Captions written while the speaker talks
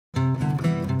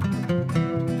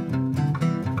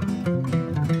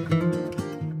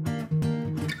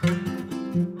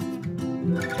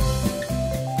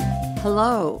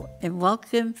Hello, and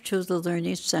welcome to the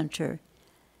Learning Center.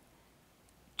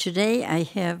 Today I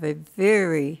have a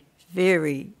very,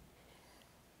 you're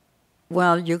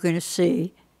going to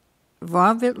see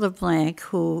Robert LeBlanc,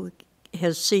 who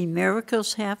has seen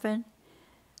miracles happen,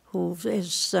 who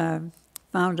has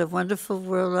found a wonderful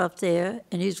world out there,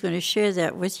 and he's going to share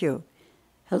that with you.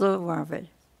 Hello, Robert.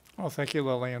 Oh, thank you,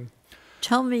 Lillian.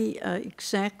 Tell me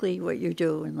exactly what you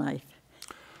do in life.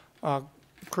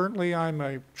 Currently, I'm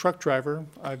a truck driver.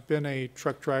 I've been a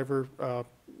truck driver,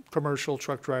 commercial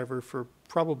truck driver, for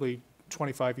probably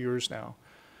 25 years now.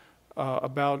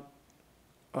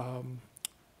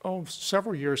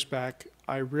 Several years back,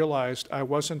 I realized I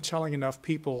wasn't telling enough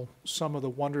people some of the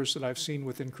wonders that I've seen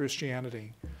within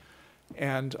Christianity.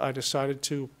 And I decided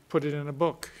to put it in a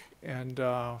book. And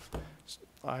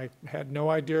I had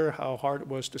no idea how hard it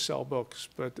was to sell books,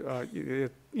 but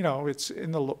it's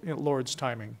in the Lord's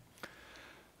timing.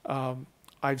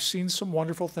 I've seen some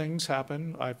wonderful things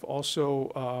happen. I've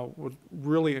also would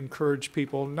really encourage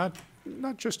people not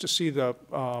just to see the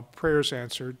prayers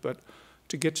answered, but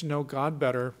to get to know God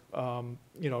better.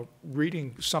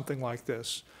 Reading something like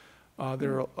this,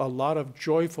 there are a lot of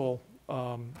joyful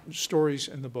stories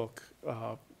in the book.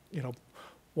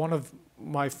 One of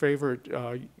my favorite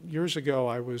years ago,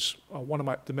 I was one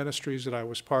of the ministries that I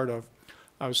was part of.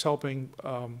 I was helping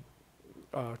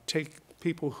take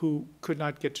people who could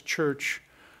not get to church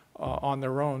on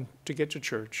their own to get to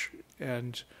church.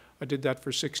 And I did that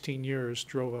for 16 years,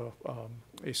 drove a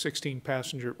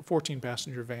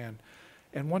 14-passenger van.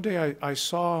 And one day I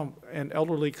saw an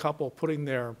elderly couple putting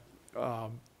their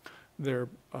blind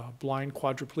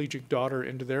quadriplegic daughter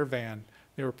into their van.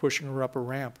 They were pushing her up a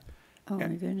ramp. Oh, my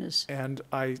goodness. And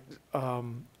I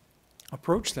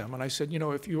approached them and I said,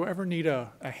 if you ever need a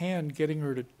hand getting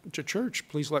her to church,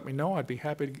 please let me know. I'd be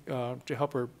happy to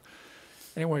help her.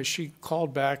 Anyway, she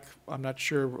called back. I'm not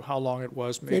sure how long it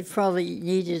was. They probably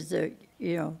needed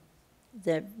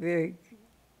that very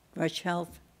much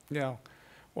help. Yeah.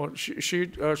 Well, she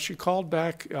called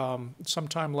back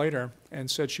sometime later and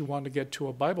said she wanted to get to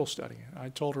a Bible study. I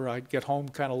told her I'd get home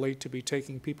kind of late to be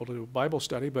taking people to a Bible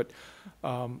study, but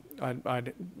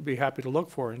I'd be happy to look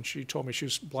for her. And she told me she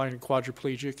was blind and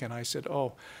quadriplegic, and I said,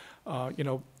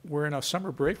 we're in a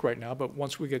summer break right now, but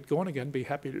once we get going again, be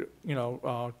happy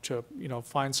to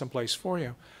find some place for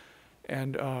you.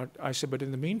 And I said, but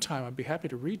in the meantime, I'd be happy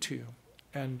to read to you.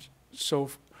 And so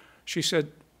she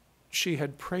said, she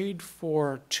had prayed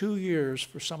for 2 years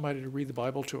for somebody to read the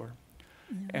Bible to her.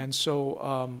 Yeah. And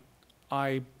so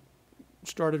I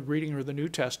started reading her the New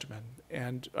Testament,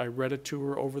 and I read it to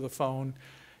her over the phone.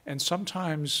 And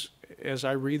sometimes as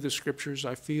I read the scriptures,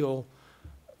 I feel,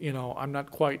 I'm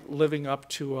not quite living up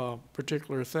to a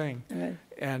particular thing. Right.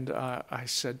 And I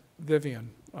said,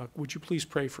 Vivian, would you please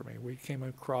pray for me? We came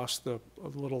across a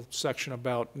little section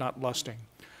about not lusting.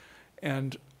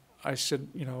 And I said,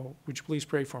 would you please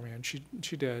pray for me? And she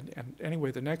did. And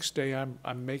anyway, the next day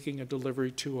I'm making a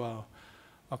delivery to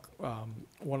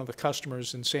one of the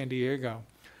customers in San Diego.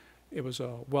 It was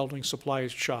a welding supply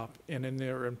shop, and in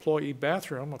their employee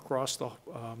bathroom across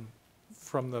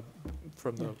from the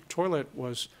toilet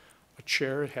was a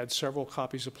chair. It had several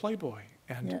copies of Playboy.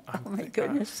 And oh my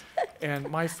goodness! And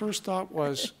my first thought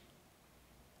was,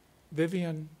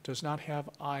 Vivian does not have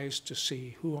eyes to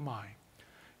see. Who am I?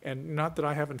 And not that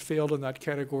I haven't failed in that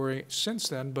category since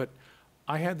then, but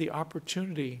I had the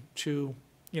opportunity to,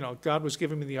 God was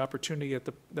giving me the opportunity at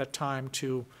that time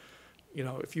to,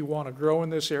 if you want to grow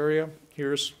in this area,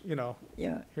 here's,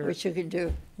 what you can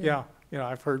do. Yeah.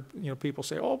 I've heard, people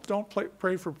say, oh, don't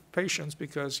pray for patience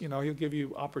because, he'll give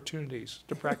you opportunities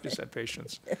to practice that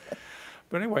patience.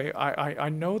 But anyway, I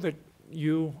know that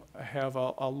you have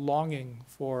a longing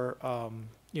for,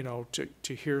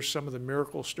 to hear some of the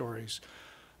miracle stories.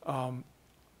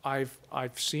 I've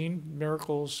seen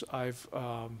miracles. I've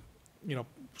a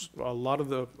lot of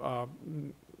the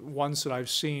ones that I've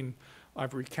seen,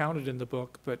 I've recounted in the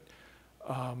book. But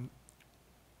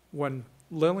when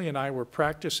Lily and I were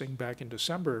practicing back in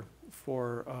December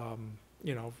for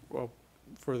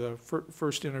the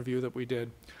first interview that we did,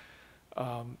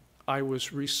 I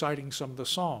was reciting some of the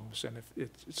Psalms, and if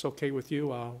it's okay with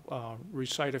you, I'll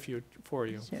recite a few for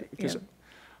you. Yeah.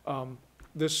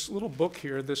 This little book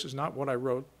here, this is not what I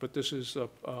wrote, but this is a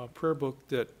prayer book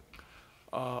that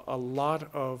a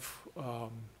lot of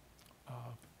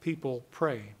people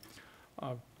pray.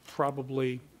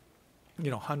 Probably,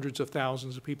 hundreds of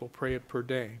thousands of people pray it per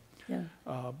day. Yeah.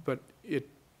 But it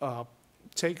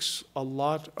takes a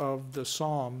lot of the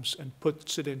Psalms and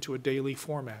puts it into a daily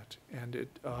format, and it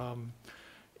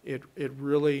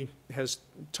really has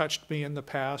touched me in the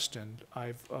past, and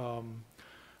I've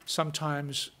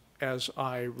sometimes as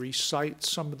I recite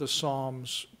some of the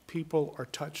Psalms, people are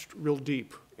touched real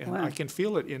deep, and Wow. I can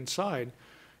feel it inside.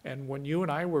 And when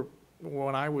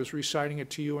I was reciting it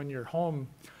to you in your home,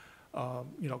 a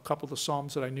couple of the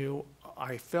Psalms that I knew,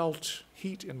 I felt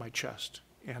heat in my chest.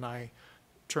 And I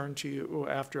turned to you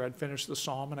after I'd finished the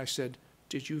Psalm and I said,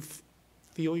 did you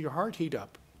feel your heart heat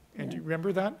up? And do you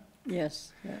remember that?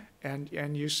 Yes. Yeah.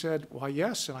 And you said, well,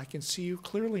 yes, and I can see you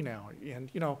clearly now.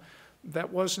 And,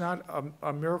 that was not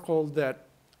a miracle that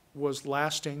was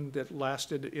that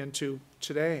lasted into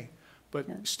today. But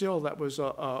still, that was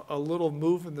a little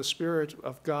move in the Spirit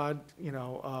of God,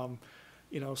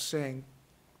 saying,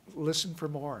 listen for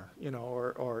more,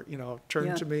 or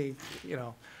turn to me,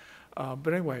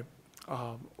 But anyway,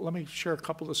 let me share a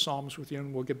couple of the Psalms with you,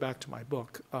 and we'll get back to my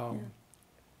book.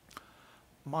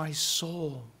 My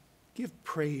soul, give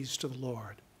praise to the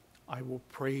Lord. I will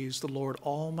praise the Lord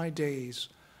all my days.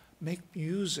 Make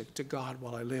music to God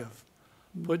while I live.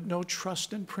 Put no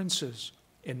trust in princes,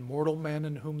 in mortal men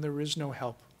in whom there is no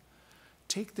help.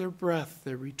 Take their breath,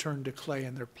 they return to clay,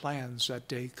 and their plans that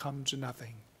day come to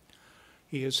nothing.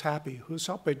 He is happy who is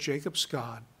helped by Jacob's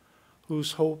God,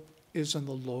 whose hope is in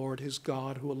the Lord his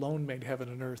God, who alone made heaven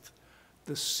and earth,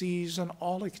 the seas and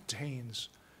all it contains.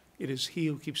 It is he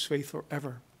who keeps faith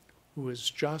forever, who is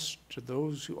just to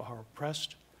those who are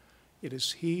oppressed. It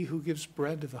is he who gives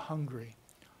bread to the hungry,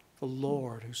 the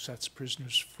Lord who sets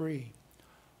prisoners free,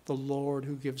 the Lord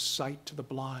who gives sight to the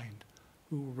blind,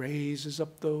 who raises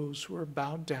up those who are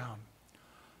bowed down.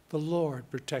 The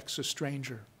Lord protects the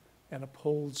stranger and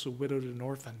upholds the widowed and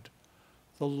orphaned.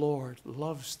 The Lord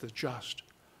loves the just,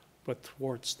 but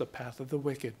thwarts the path of the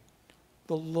wicked.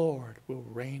 The Lord will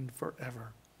reign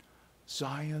forever.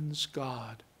 Zion's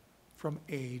God from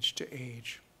age to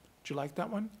age. Do you like that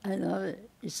one? I love it.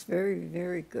 It's very,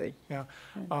 very good. Yeah.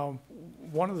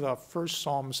 One of the first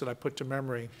Psalms that I put to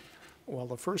memory, well,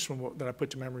 the first one that I put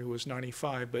to memory was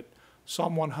 95, but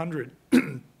Psalm 100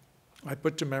 I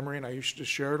put to memory, and I used to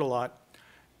share it a lot.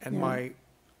 And my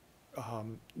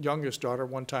youngest daughter,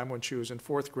 one time when she was in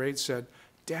 4th grade, said,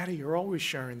 Daddy, you're always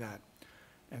sharing that.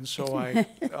 And so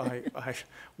I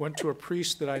went to a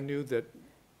priest that I knew that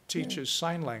teaches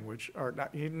sign language, or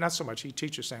not so much he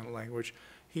teaches sign language.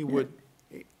 He would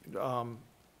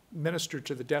minister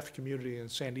to the deaf community in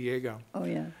San Diego. Oh,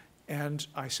 yeah. And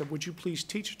I said, would you please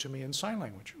teach it to me in sign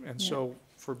language? And so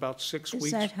for about 6 weeks.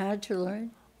 Is that hard to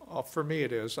learn? For me,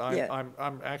 it is.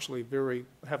 I'm actually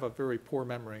have a very poor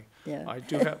memory. Yeah.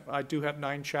 I do have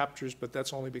 9 chapters, but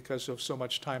that's only because of so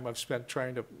much time I've spent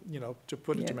trying to to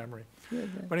put it to memory. Yeah.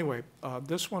 But anyway,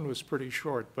 this one was pretty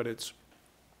short, but it's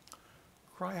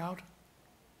cry out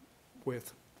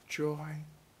with joy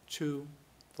to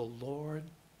the Lord,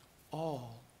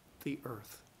 all the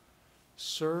earth.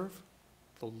 Serve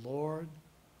the Lord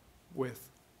with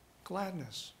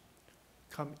gladness.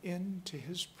 Come into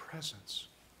his presence,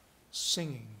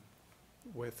 singing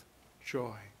with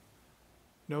joy.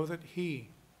 Know that he,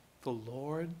 the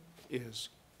Lord, is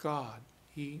God.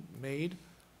 He made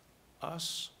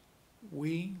us.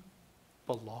 We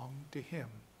belong to him.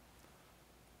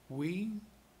 We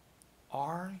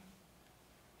are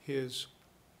his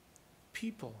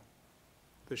people,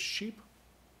 the sheep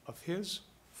of his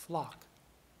flock.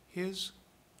 His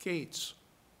gates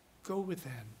go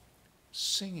within,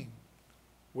 singing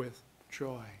with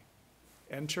joy.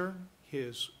 Enter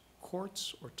his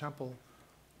courts or temple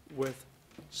with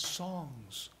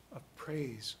songs of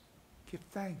praise. Give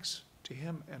thanks to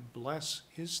him and bless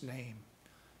his name.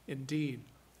 Indeed,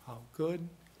 how good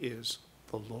is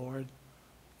the Lord,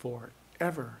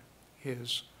 forever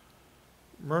his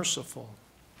merciful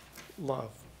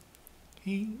love.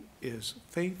 He is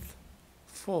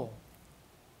faithful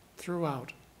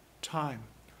throughout time.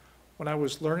 When I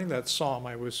was learning that psalm,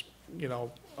 I was,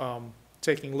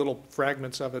 taking little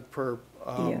fragments of it per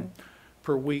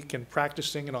week and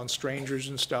practicing it on strangers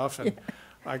and stuff. And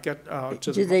I get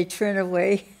to Do they turn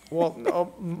away? Well,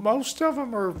 no, most of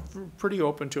them are pretty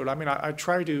open to it. I mean, I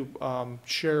try to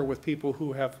share with people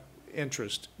who have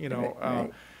interest,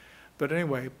 Right. But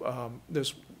anyway,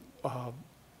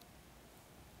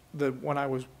 when I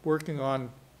was working on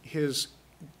his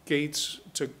gates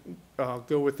to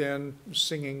go within,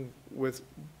 singing with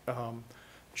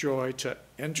joy to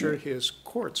enter his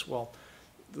courts. Well,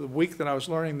 the week that I was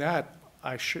learning that,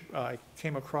 I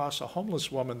came across a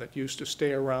homeless woman that used to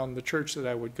stay around the church that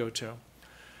I would go to.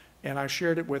 And I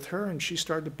shared it with her, and she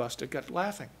started to bust a gut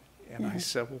laughing. And I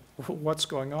said, well, what's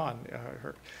going on?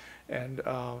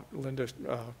 Linda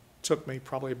took me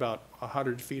probably about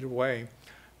 100 feet away.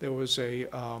 There was a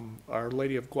Our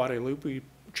Lady of Guadalupe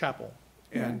chapel,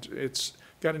 and it's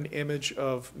got an image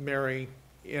of Mary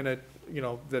in it,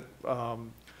 that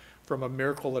from a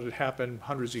miracle that had happened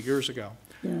hundreds of years ago.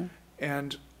 Yeah.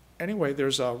 And anyway,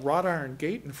 there's a wrought iron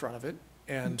gate in front of it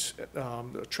and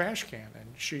a trash can. And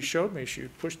she showed me, she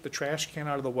pushed the trash can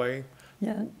out of the way.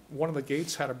 Yeah. One of the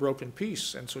gates had a broken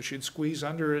piece, and so she'd squeeze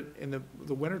under it in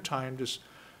the wintertime just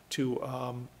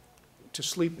to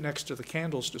sleep next to the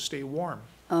candles to stay warm.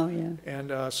 Oh, yeah.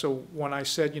 And so when I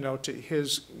said, to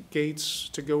his gates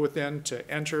to go within, to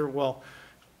enter, well,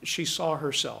 she saw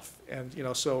herself. And,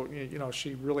 so,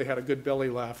 she really had a good belly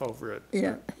laugh over it.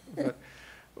 Yeah.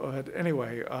 But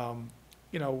anyway,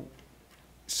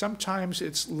 sometimes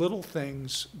it's little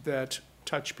things that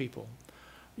touch people.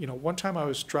 One time I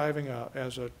was driving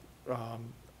as a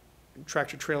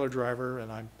tractor trailer driver,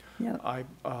 and I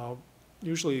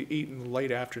usually eat in the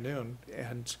late afternoon,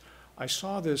 and I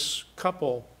saw this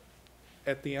couple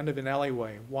at the end of an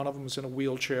alleyway. One of them is in a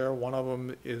wheelchair, one of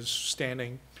them is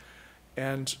standing,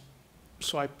 and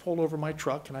so I pulled over my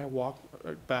truck and I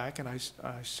walked back and I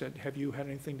said, "Have you had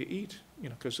anything to eat?"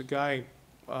 Because the guy,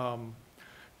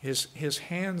 his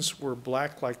hands were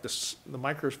black like the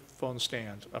microphone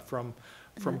stand from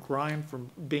grime, from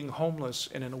being homeless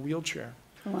and in a wheelchair.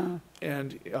 Wow.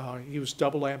 And he was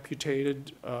double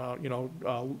amputated,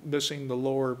 missing the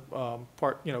lower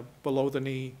part, below the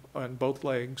knee on both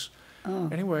legs. Oh.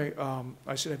 Anyway,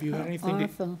 I said, "Have you had anything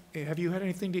awful. Have you had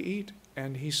anything to eat?"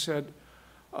 And he said,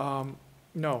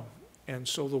 "No." And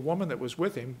so the woman that was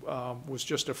with him was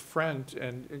just a friend,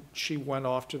 and she went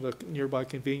off to the nearby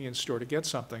convenience store to get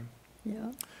something.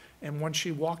 Yeah. And when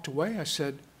she walked away, I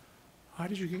said, "How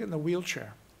did you get in the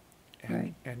wheelchair?"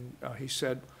 Right. And he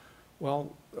said,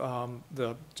 "Well,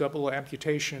 the double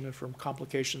amputation and from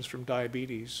complications from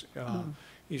diabetes."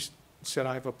 He said,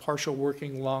 "I have a partial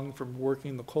working lung from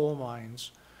working the coal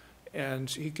mines." And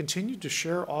he continued to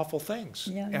share awful things.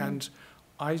 Yeah, and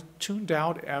I tuned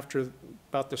out after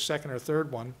about the second or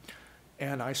third one,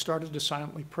 and I started to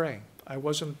silently pray. I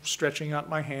wasn't stretching out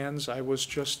my hands. I was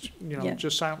just,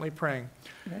 just silently praying.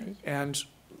 Right. And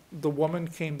the woman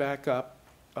came back up,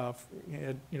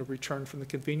 had, returned from the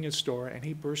convenience store, and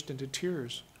he burst into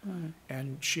tears. Right.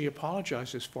 And she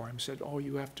apologizes for him, said, "Oh,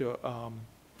 you have to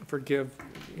forgive,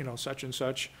 such and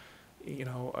such.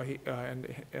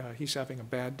 He's having a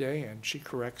bad day." And she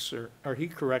corrects her, or he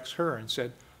corrects her and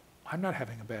said, "I'm not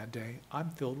having a bad day. I'm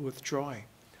filled with joy."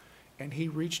 And he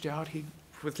reached out,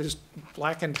 with his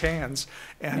blackened hands,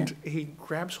 and he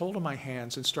grabs hold of my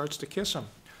hands and starts to kiss them.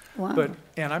 Wow.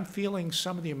 And I'm feeling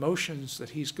some of the emotions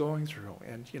that he's going through.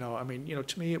 And,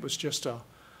 to me, it was just a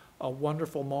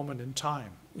wonderful moment in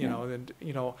time, and,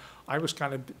 I was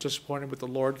kind of disappointed with the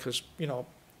Lord because,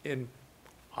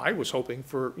 I was hoping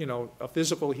for, a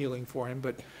physical healing for him,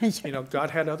 but, God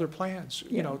had other plans.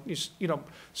 Yeah.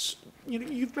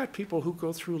 You've met people who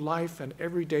go through life and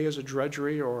every day is a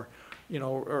drudgery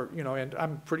and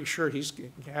I'm pretty sure he's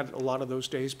had a lot of those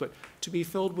days, but to be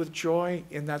filled with joy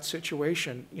in that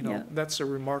situation, that's a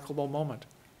remarkable moment.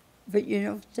 But,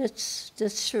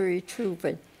 that's very true.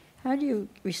 But how do you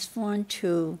respond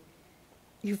to,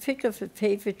 you pick up a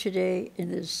paper today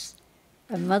and there's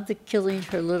a mother killing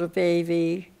her little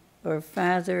baby, or a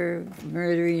father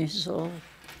murdering his whole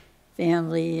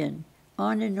family, and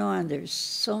on and on. There's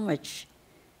so much,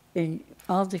 and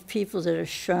all the people that are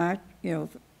shot,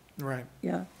 Right.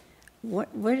 Yeah.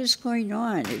 What is going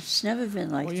on? It's never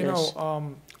been like this.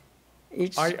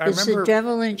 Is remember, the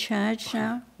devil in charge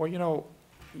now? Well,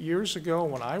 years ago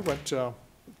when I went to,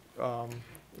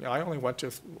 I only went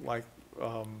to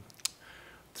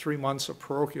 3 months of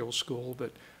parochial school,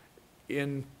 but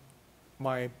in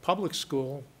my public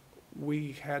school,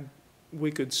 we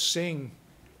could sing,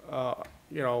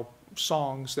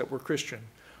 songs that were Christian.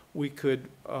 We could,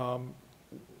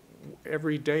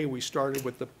 every day we started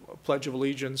with the Pledge of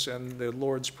Allegiance and the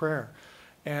Lord's Prayer.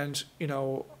 And,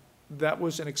 that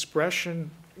was an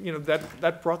expression,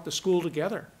 that brought the school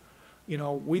together.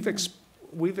 We've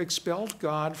expelled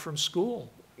God from school,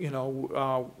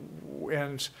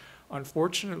 and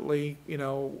unfortunately,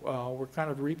 we're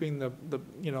kind of reaping the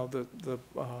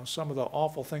some of the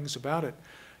awful things about it.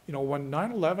 When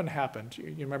 9/11 happened,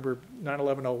 you remember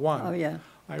 9/11/01? Oh, yeah.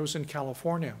 I was in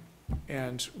California,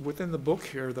 and within the book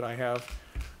here that I have,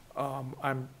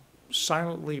 I'm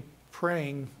silently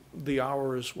praying the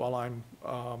hours while I'm,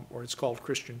 or it's called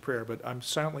Christian prayer, but I'm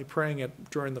silently praying it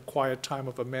during the quiet time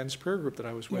of a men's prayer group that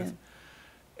I was with.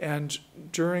 Yeah. And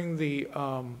during the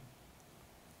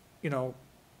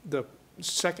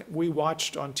we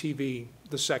watched on TV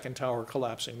the second tower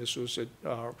collapsing. This was at,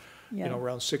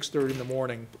 around 6:30 in the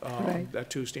morning, that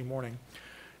Tuesday morning.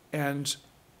 And,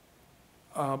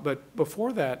 but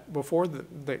before that, before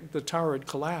the tower had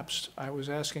collapsed, I was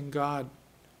asking God,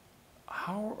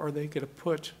 how are they going to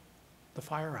put the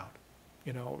fire out?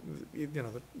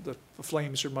 The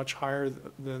flames are much higher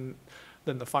than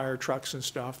the fire trucks and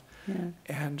stuff. Yeah.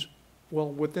 And, well,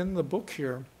 within the book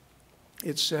here,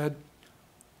 it said,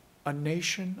 a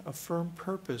nation of firm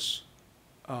purpose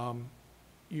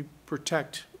you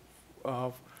protect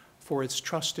for its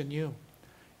trust in you.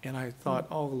 And I thought,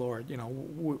 oh, Lord,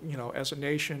 as a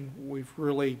nation, we've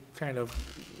really kind of,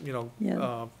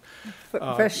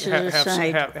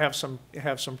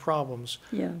 have some problems.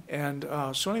 Yeah. And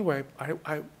so anyway,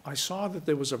 I saw that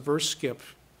there was a verse skip.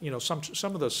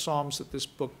 Some of the psalms that this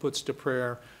book puts to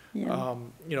prayer, Yeah.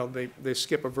 They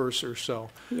skip a verse or so.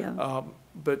 Yeah.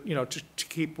 But to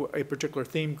keep a particular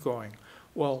theme going.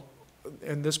 Well,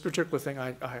 in this particular thing,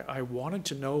 I wanted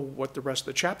to know what the rest of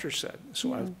the chapter said.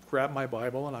 So I grabbed my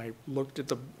Bible and I looked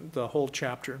at the whole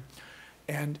chapter.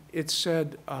 And it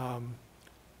said,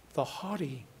 the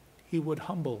haughty he would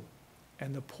humble,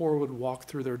 and the poor would walk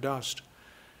through their dust.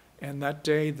 And that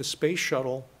day, the space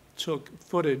shuttle took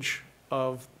footage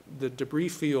of the debris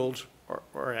field,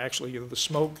 or actually the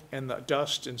smoke and the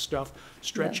dust and stuff,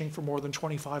 stretching for more than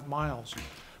 25 miles.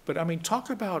 But I mean, talk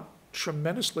about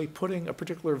tremendously putting a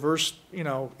particular verse,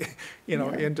 into,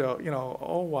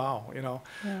 oh wow,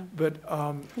 Yeah. But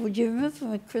Would you remember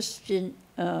when Christian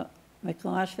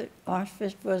McArthur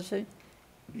was it?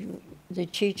 The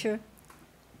teacher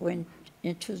went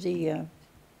into the,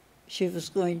 she was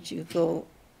going to go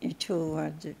into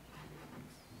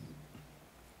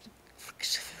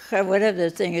whatever the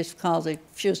thing is called that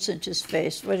shoots into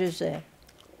space. What is that?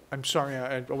 I'm sorry,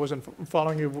 I wasn't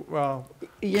following you.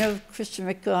 Christian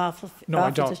McArthur, No,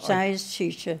 I don't. the science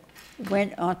teacher,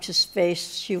 went onto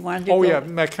space. She wanted to Oh go. yeah,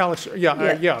 McAllister.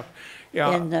 Yeah.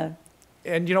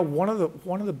 And one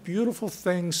of the beautiful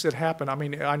things that happened. I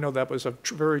mean, I know that was a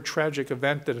very tragic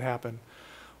event that happened.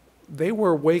 They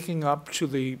were waking up to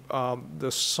the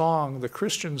song, the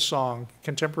Christian song,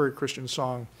 contemporary Christian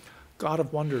song, "God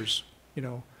of Wonders."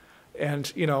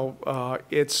 And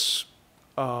it's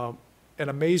an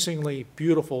amazingly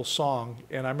beautiful song.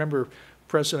 And I remember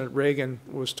President Reagan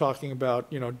was talking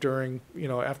about, during,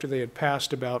 after they had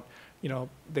passed, about,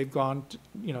 they've gone,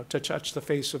 to touch the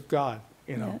face of God,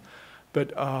 Yeah.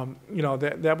 But,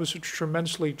 that was a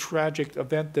tremendously tragic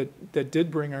event that did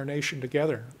bring our nation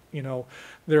together.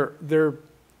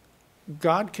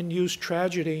 God can use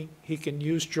tragedy, he can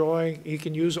use joy, he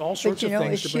can use all sorts of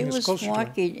things to bring us closer to him. As she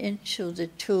was walking into the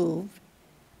tube,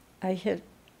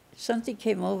 something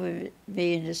came over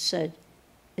me and it said,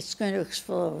 it's going to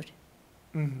explode.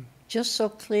 Mm-hmm. Just so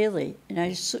clearly. And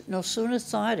I no sooner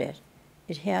thought it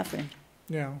happened.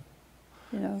 Yeah.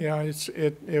 Yeah,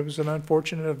 it was an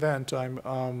unfortunate event.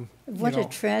 What a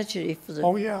tragedy for the...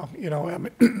 Oh, yeah,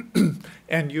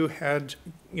 and you had,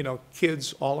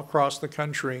 kids all across the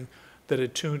country that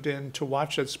had tuned in to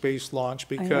watch that space launch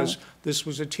because this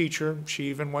was a teacher. She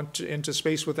even went into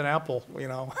space with an apple,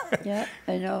 Yeah,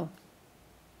 I know.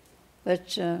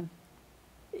 But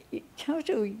how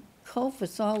do we cope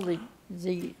with all the...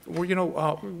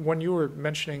 Well, when you were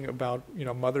mentioning about,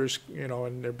 mothers,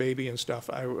 and their baby and stuff,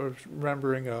 I was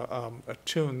remembering a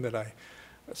tune that I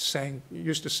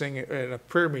used to sing in a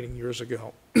prayer meeting years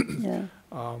ago. Yeah.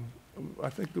 I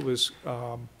think it was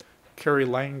Carrie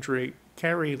Lang,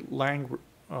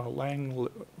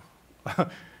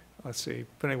 let's see,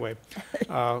 but anyway,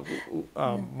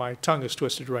 my tongue is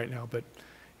twisted right now, but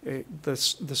the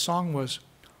song was,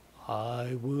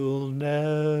 I will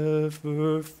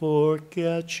never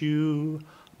forget you,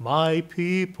 my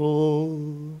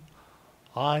people.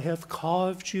 I have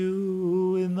carved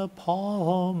you in the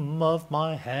palm of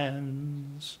my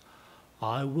hands.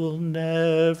 I will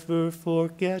never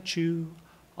forget you.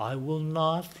 I will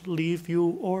not leave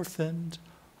you orphaned.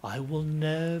 I will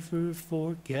never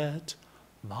forget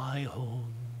my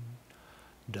home.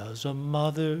 Does a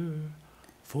mother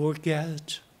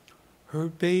forget her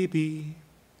baby?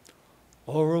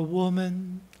 Or a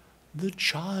woman, the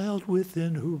child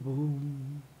within her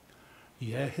womb?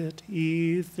 Yet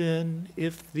even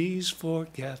if these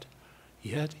forget,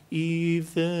 I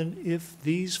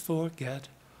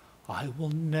will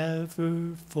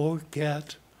never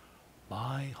forget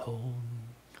my home.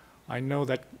 I know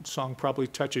that song probably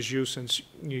touches you since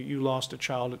you lost a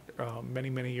child many,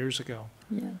 many years ago.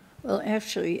 Yeah. Well,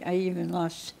 actually, I even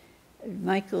lost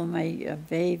Michael, my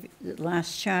baby, the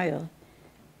last child.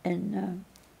 And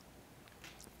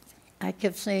I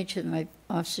kept saying to my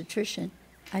obstetrician,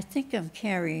 I think I'm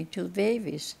carrying 2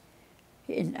 babies.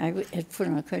 And I had put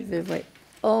on quite a bit of weight.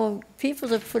 Oh, people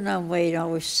that put on weight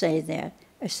always say that.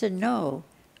 I said, no,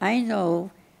 I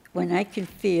know when I can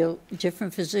feel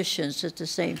different positions at the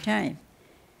same time.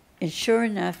 And sure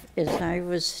enough, as I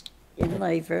was in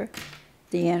labor.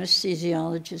 The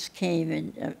anesthesiologist came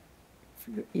and,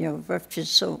 ruptured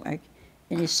stomach,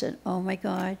 and he said, "Oh my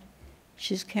God,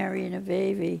 she's carrying a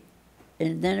baby,"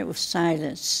 and then it was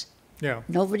silence. Yeah.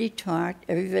 Nobody talked.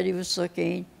 Everybody was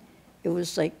looking. It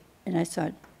was like, and I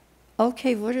thought,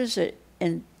 okay, what is it?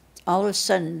 And all of a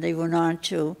sudden, they went on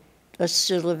to, let's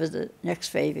deliver the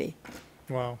next baby.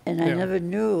 Wow. And I Yeah. never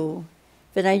knew,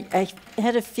 but I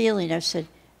had a feeling. I said,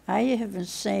 I have been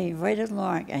saying right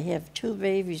along, I have 2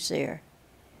 babies there.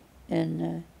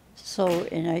 And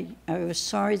I was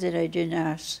sorry that I didn't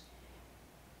ask,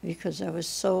 because I was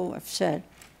so upset.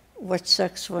 What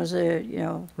sex was it,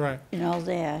 Right. and all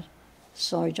that.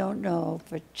 So I don't know,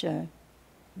 but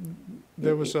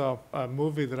There was a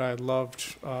movie that I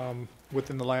loved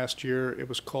within the last year. It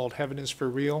was called Heaven is for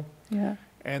Real. yeah,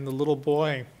 And the little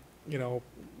boy,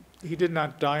 he did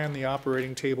not die on the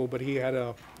operating table, but he had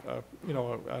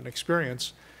an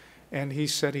experience. And he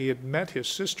said he had met his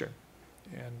sister.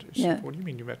 And he Yeah. said, "What do you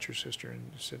mean you met your sister?"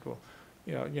 And he said, "Well,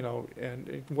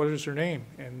 and what is her name?"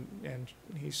 And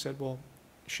he said, "Well,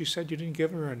 she said you didn't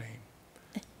give her a name.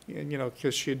 And,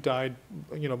 because she had died,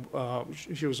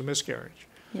 she was a miscarriage."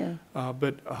 yeah,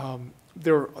 But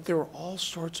there were all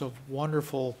sorts of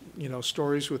wonderful,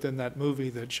 stories within that movie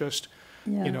that just,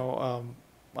 yeah.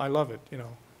 I love it,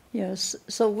 Yes.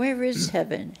 So where is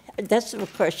heaven? That's a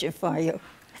question for you.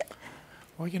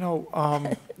 Well,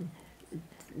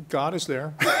 God is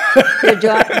there.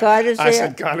 God is there. I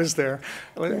said God is there.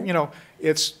 Yeah.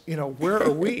 It's, where are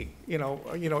we?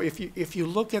 If you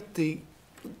look at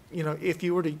if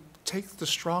you were to take the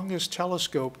strongest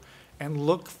telescope and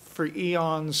look for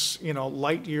eons,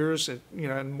 light years,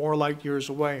 and more light years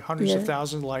away, hundreds of Yeah.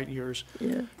 thousands of light years,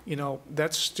 Yeah,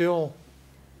 that's still,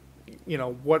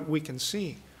 what we can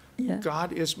see. yeah.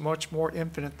 God is much more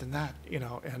infinite than that,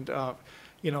 and,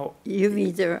 You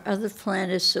mean there are other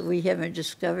planets that we haven't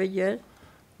discovered yet?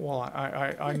 well,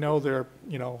 I know there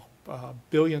are,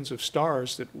 billions of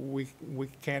stars that we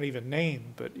can't even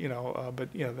name, but,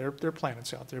 there are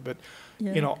planets out there. But,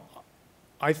 Yeah.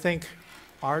 I think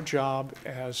our job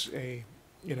as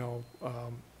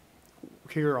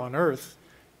here on Earth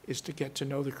is to get to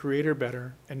know the Creator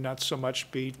better and not so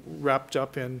much be wrapped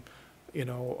up in,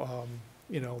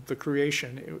 the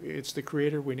creation. It's the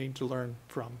Creator we need to learn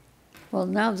from. Well,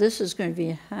 now this is going to be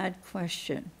a hard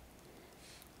question.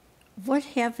 What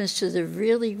happens to the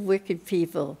really wicked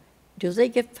people? Do they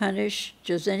get punished?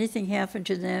 Does anything happen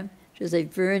to them? Do they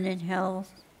burn in hell?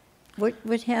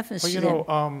 What happens Well, to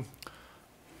them?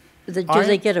 Do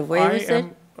they get away with it?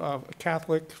 I am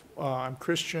Catholic, I'm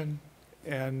Christian,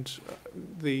 and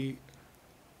the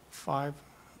 5,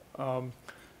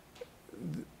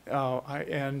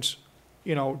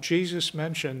 Jesus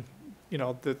mentioned,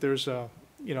 that there's a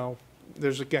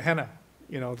Gehenna,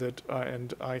 that,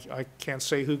 and I can't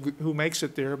say who makes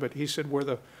it there, but he said where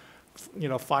the,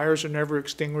 fires are never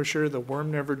extinguisher, the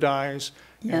worm never dies.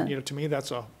 Yeah. And, to me,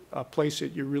 that's a place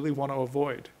that you really want to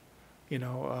avoid.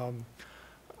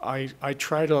 I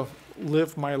try to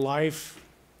live my life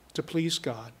to please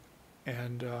God.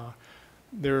 And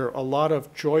there are a lot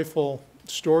of joyful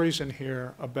stories in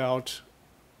here about,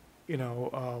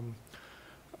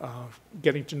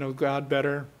 getting to know God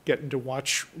better, getting to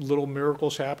watch little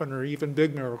miracles happen or even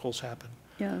big miracles happen.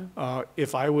 Yeah.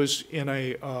 If I was in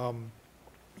a,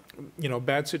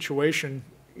 bad situation,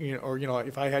 or,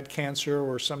 if I had cancer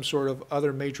or some sort of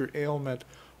other major ailment,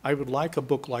 I would like a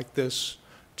book like this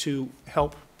to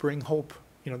help bring hope.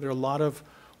 There are a lot of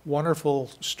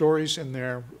wonderful stories in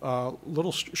there,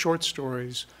 little short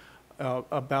stories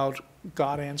about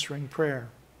God answering prayer.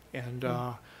 And,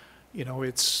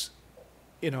 it's,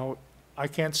 I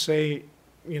can't say,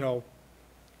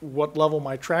 what level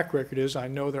my track record is. I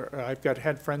know that I've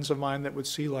had friends of mine that would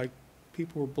see like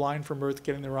people were blind from birth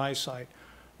getting their eyesight,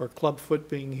 or club foot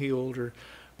being healed, or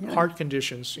Yeah. heart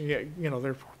conditions. Yeah,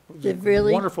 They're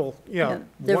really wonderful. Yeah,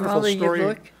 They're wonderful all in your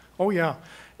story. book? Oh yeah,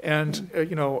 and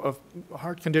of a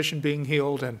heart condition being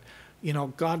healed, and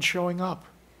God showing up.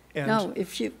 And No,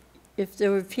 if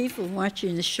there were people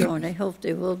watching the show, and I hope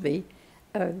there will be,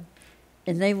 and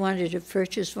they wanted to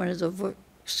purchase one of the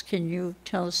books, can you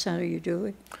tell us how you do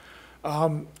it?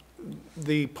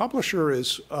 the publisher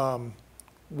is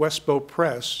Westbow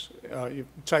Press. You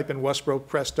type in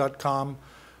westbowpress.com.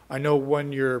 I know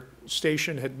when your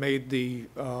station had made the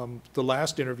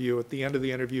last interview, at the end of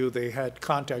the interview, they had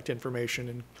contact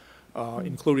information, and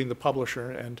including the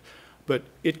publisher. But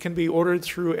it can be ordered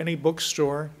through any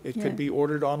bookstore. It Yeah. could be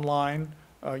ordered online.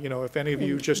 If any of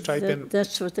you just type in,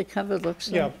 That's what the cover looks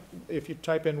like. yeah, if you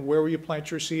type in "Where will you plant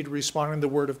your seed?" responding to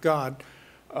the Word of God,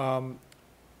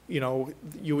 you know,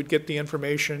 you would get the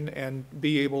information and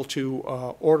be able to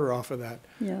order off of that.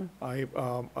 Yeah.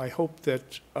 I hope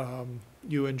that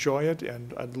you enjoy it,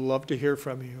 and I'd love to hear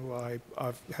from you.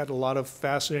 I've had a lot of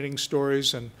fascinating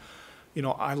stories, and, you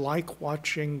know, I like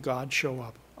watching God show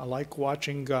up. I like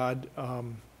watching God,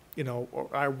 you know,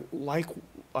 I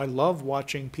love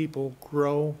watching people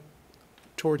grow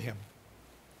toward Him.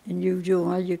 And you do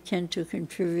all you can to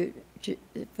contribute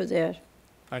for that.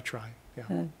 I try,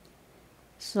 yeah.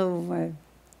 So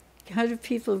how do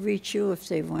people reach you if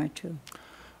they want to?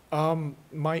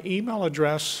 My email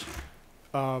address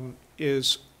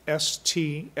is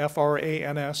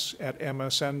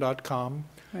stfrans@msn.com,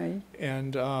 Right?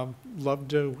 and love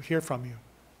to hear from you.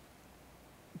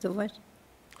 The what?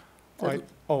 I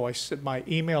said my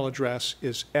email address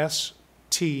is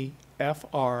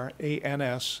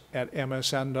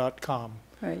stfrans@msn.com.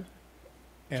 Right.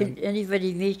 And Can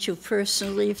anybody meet you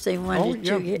personally if they wanted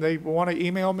to? they want to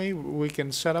email me, we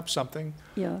can set up something.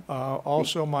 Yeah.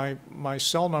 Also, my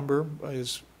cell number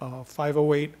is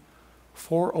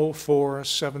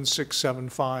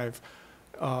 508-404-7675.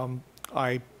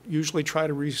 I usually try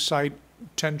to recite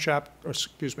 9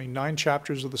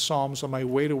 chapters of the Psalms on my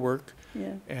way to work.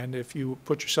 Yeah. And if you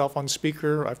put yourself on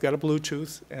speaker, I've got a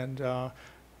Bluetooth, and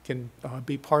can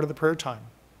be part of the prayer time.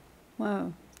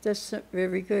 Wow, that's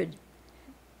very good.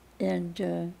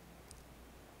 And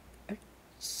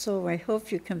so I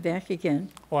hope you come back again.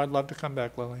 Oh, I'd love to come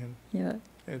back, Lillian. Yeah.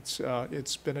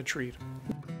 It's been a treat.